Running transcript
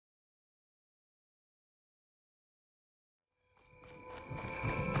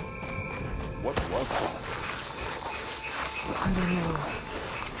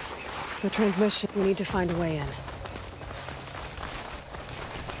The transmission. We need to find a way in.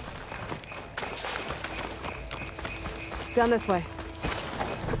 Down this way.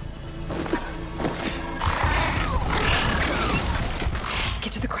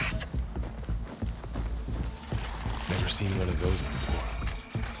 Get to the grass. Never seen one of those before.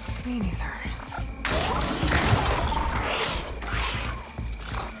 Me neither.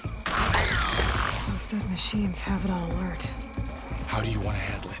 Those dead machines have it on alert. How do you want to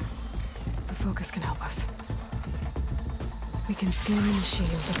handle it? The focus can help us. We can scan the machine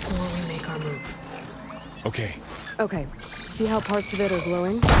before we make our move. Okay. Okay. See how parts of it are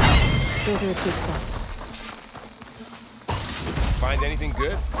glowing? Those are its weak spots. Find anything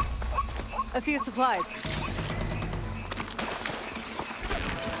good? A few supplies.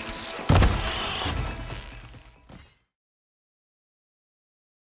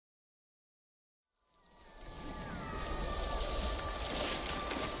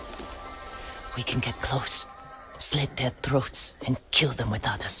 We can get close, slit their throats, and kill them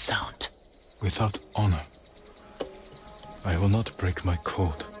without a sound. Without honor. I will not break my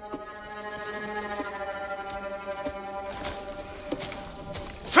code.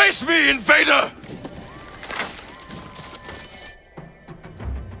 Face me, invader!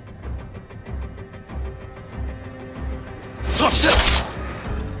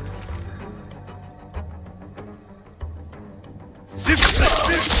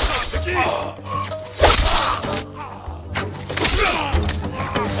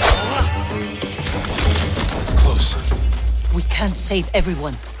 It's close. We can't save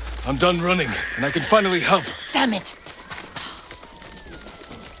everyone. I'm done running, and I can finally help. Damn it!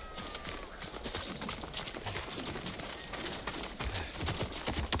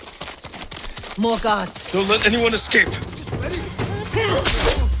 More guards. Don't let anyone escape.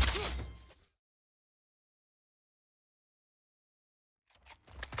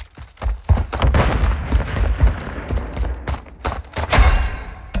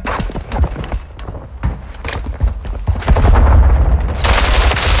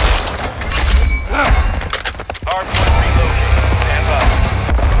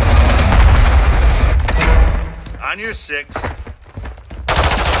 On your six.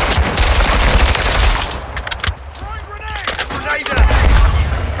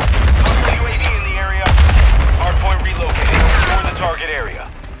 UAV in the area. Hardpoint relocated. Secure the target area.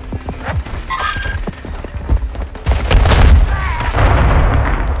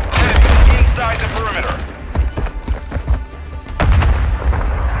 Enemy inside the perimeter.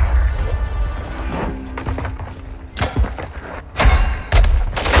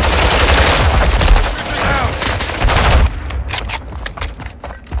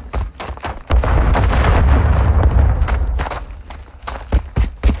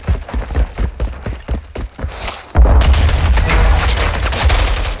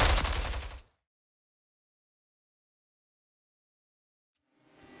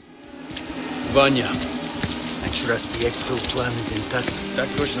 Vanya, I trust the exfil plan is intact. Так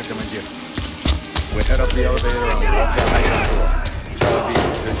точно, командир. We head up the elevator and walk that item door. Charlie be in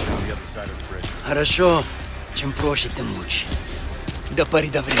position on the other side of the bridge. Хорошо. Чем проще, тем лучше. До поры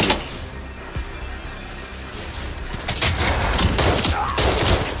до времени.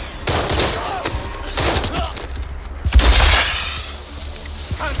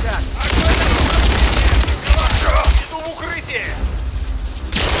 Иду в укрытие!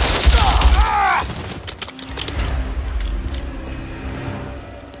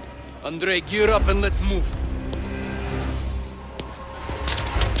 Andrei, gear up and let's move.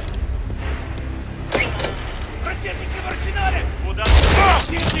 Противники в арсенале! Куда?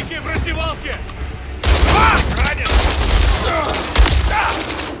 Противники в раздевалке! Ранен!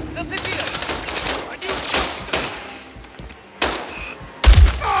 Зацепили! Они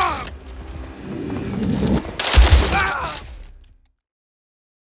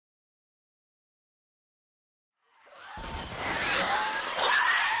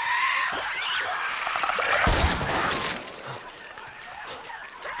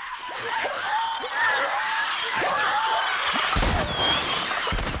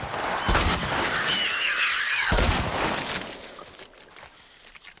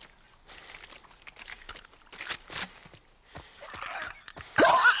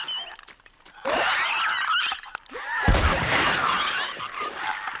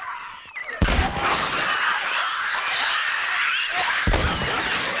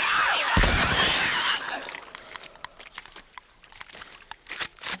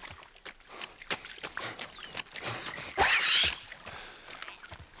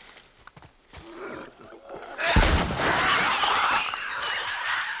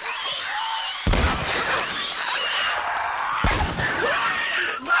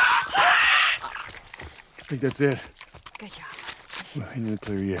think that's it. Good job. We ain't in the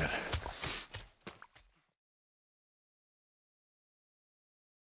clear yet.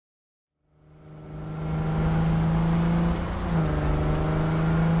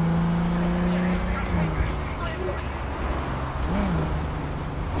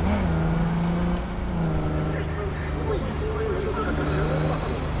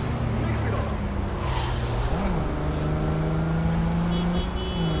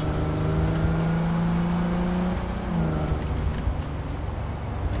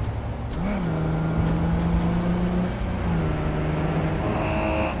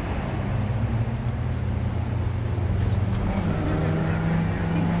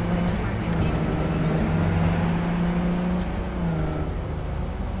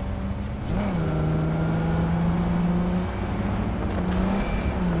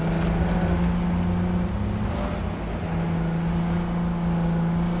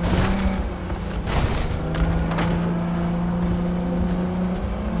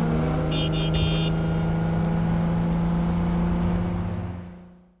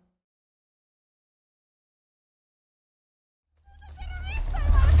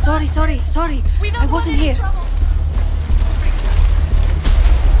 Sorry. I wasn't here.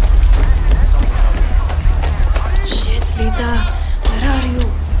 Shit, Rita. Where are you?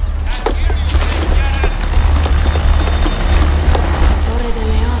 Torre de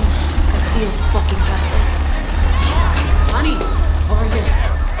Leon. Castillo's fucking castle. Money! Over here.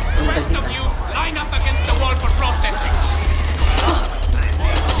 The rest of you, line up against the wall for protesting.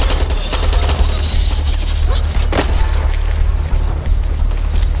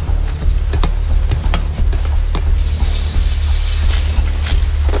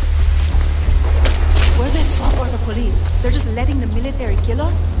 They're just letting the military kill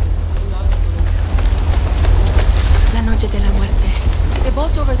us? La noche de la muerte. The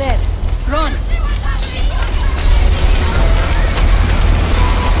boat's over there. Run!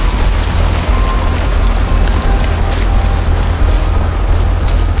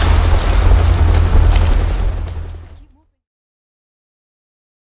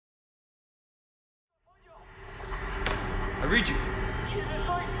 I read you.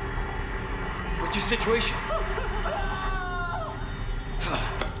 What's your situation? What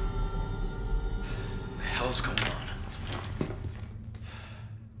the hell's going on?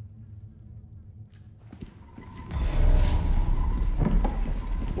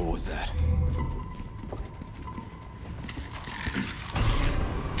 What was that?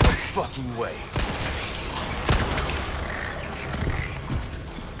 No fucking way.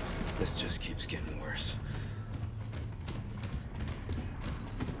 This just keeps getting worse.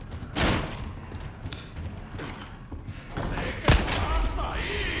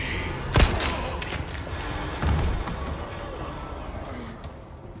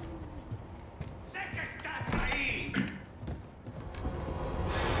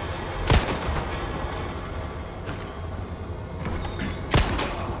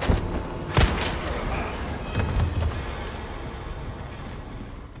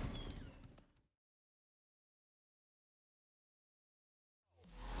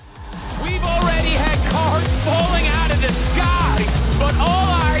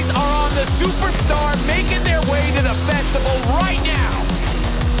 Superstar making their way to the festival right now.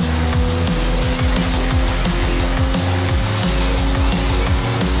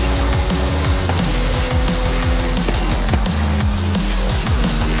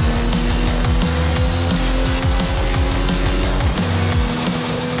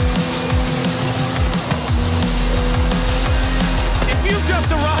 If you've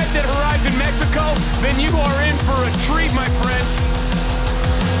just arrived at Horizon Mexico, then you are in for a treat, my friends.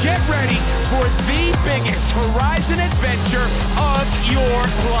 Get ready for the biggest Horizon adventure of your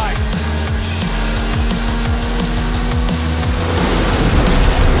life.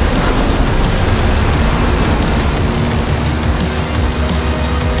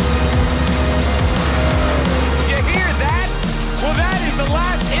 Did you hear that? Well, that is the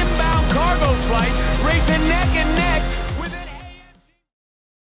last inbound cargo flight racing neck and neck with an AMD.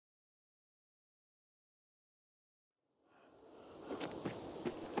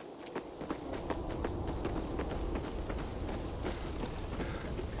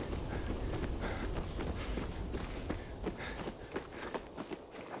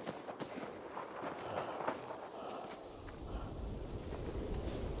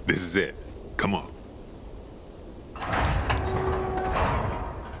 This is it. Come on.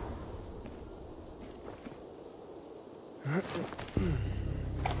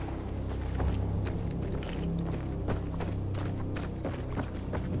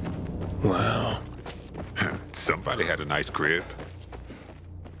 Wow. Somebody had a nice crib.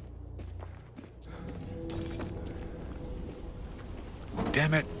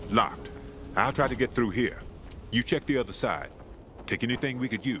 Damn it, locked. I'll try to get through here. You check the other side. Take anything we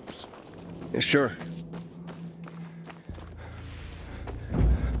could use. Yeah, sure.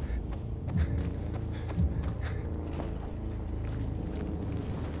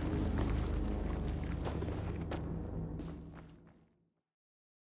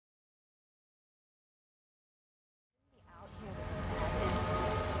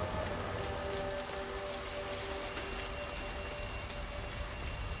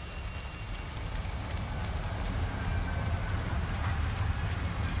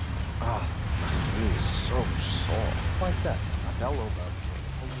 So sore. Like that. I fell over.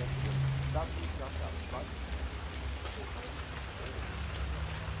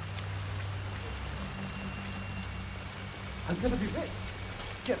 I'm gonna be rich.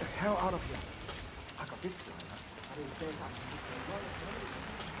 Get the hell out of here. I got this guy.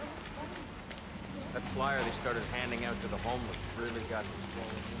 That flyer they started handing out to the homeless really got me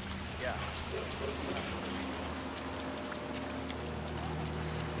swollen. Yeah.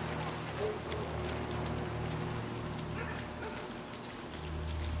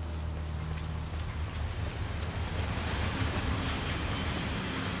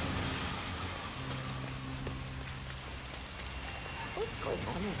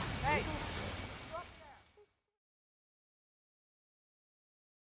 Hey!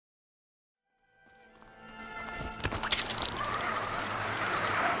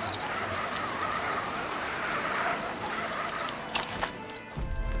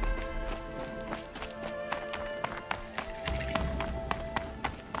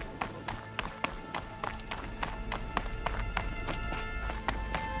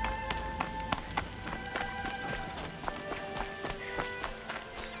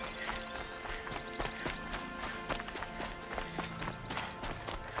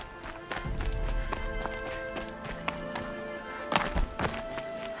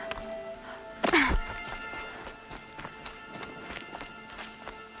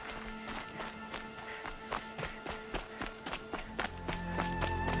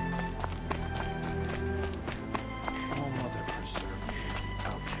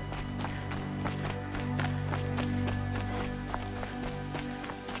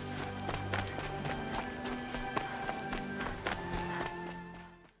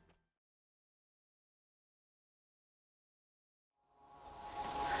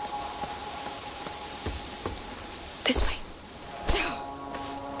 This way.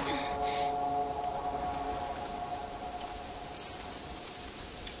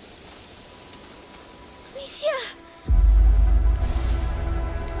 Monsieur!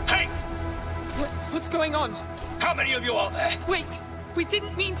 Hey! What's going on? How many of you are there? Wait! We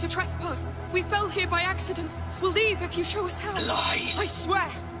didn't mean to trespass. We fell here by accident. We'll leave if you show us how. Lies! I swear!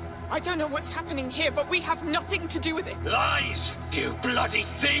 I don't know what's happening here, but we have nothing to do with it. Lies! You bloody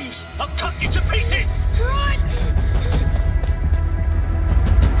thieves! I'll cut you to pieces! Run!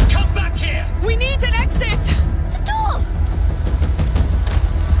 Come back here! We need an exit! The door!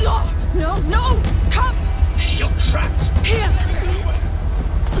 No! Come! You're trapped! Here!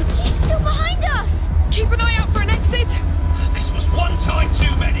 He's still behind us! Keep an eye out for an exit! This was one time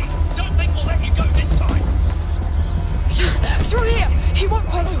too many! Don't think we'll let you go this time! Through here! He won't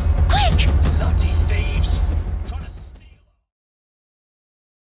follow! Quick! Bloody thieves!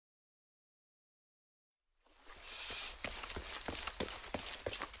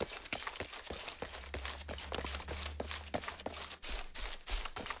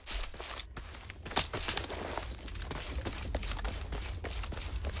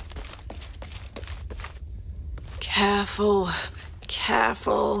 Careful.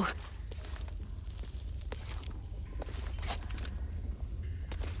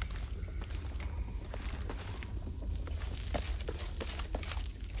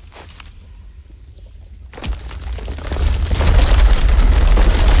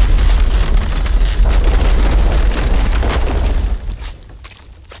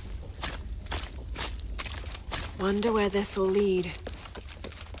 Wonder where this will lead.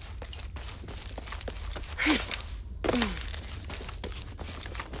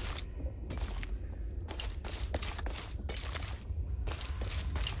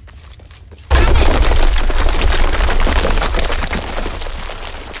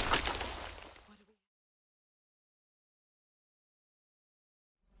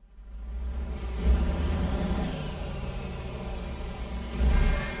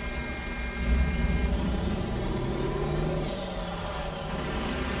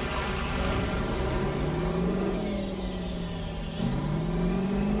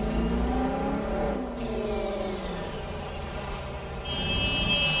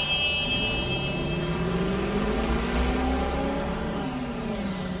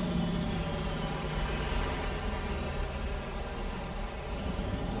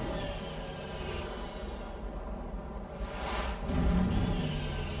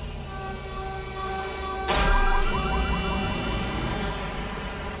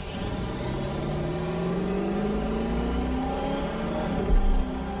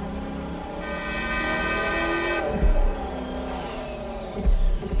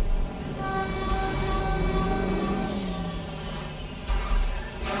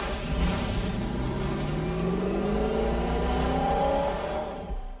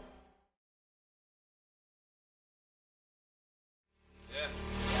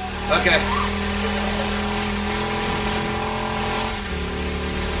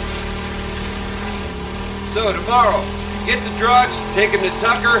 So tomorrow, get the drugs, take them to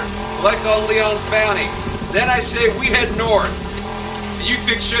Tucker, collect on Leon's bounty. Then I say we head north. You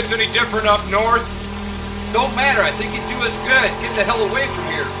think shit's any different up north? Don't matter, I think it'd do us good. Get the hell away from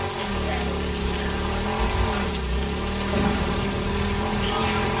here.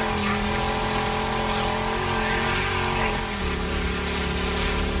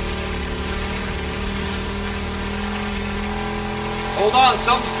 Hold on,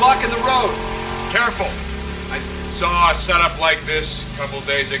 something's blocking the road. Careful. I saw a setup like this a couple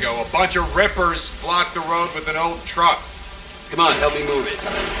days ago. A bunch of rippers blocked the road with an old truck. Come on, help me move it.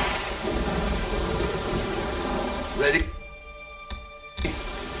 Ready?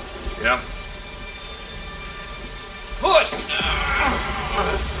 Yep. Push!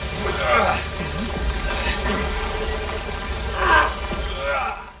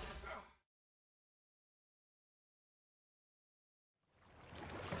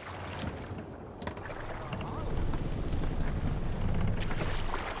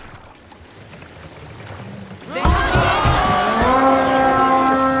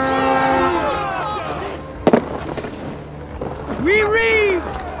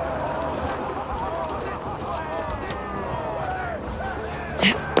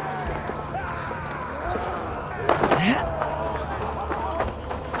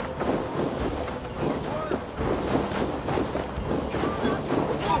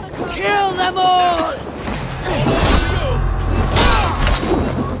 Kill them all!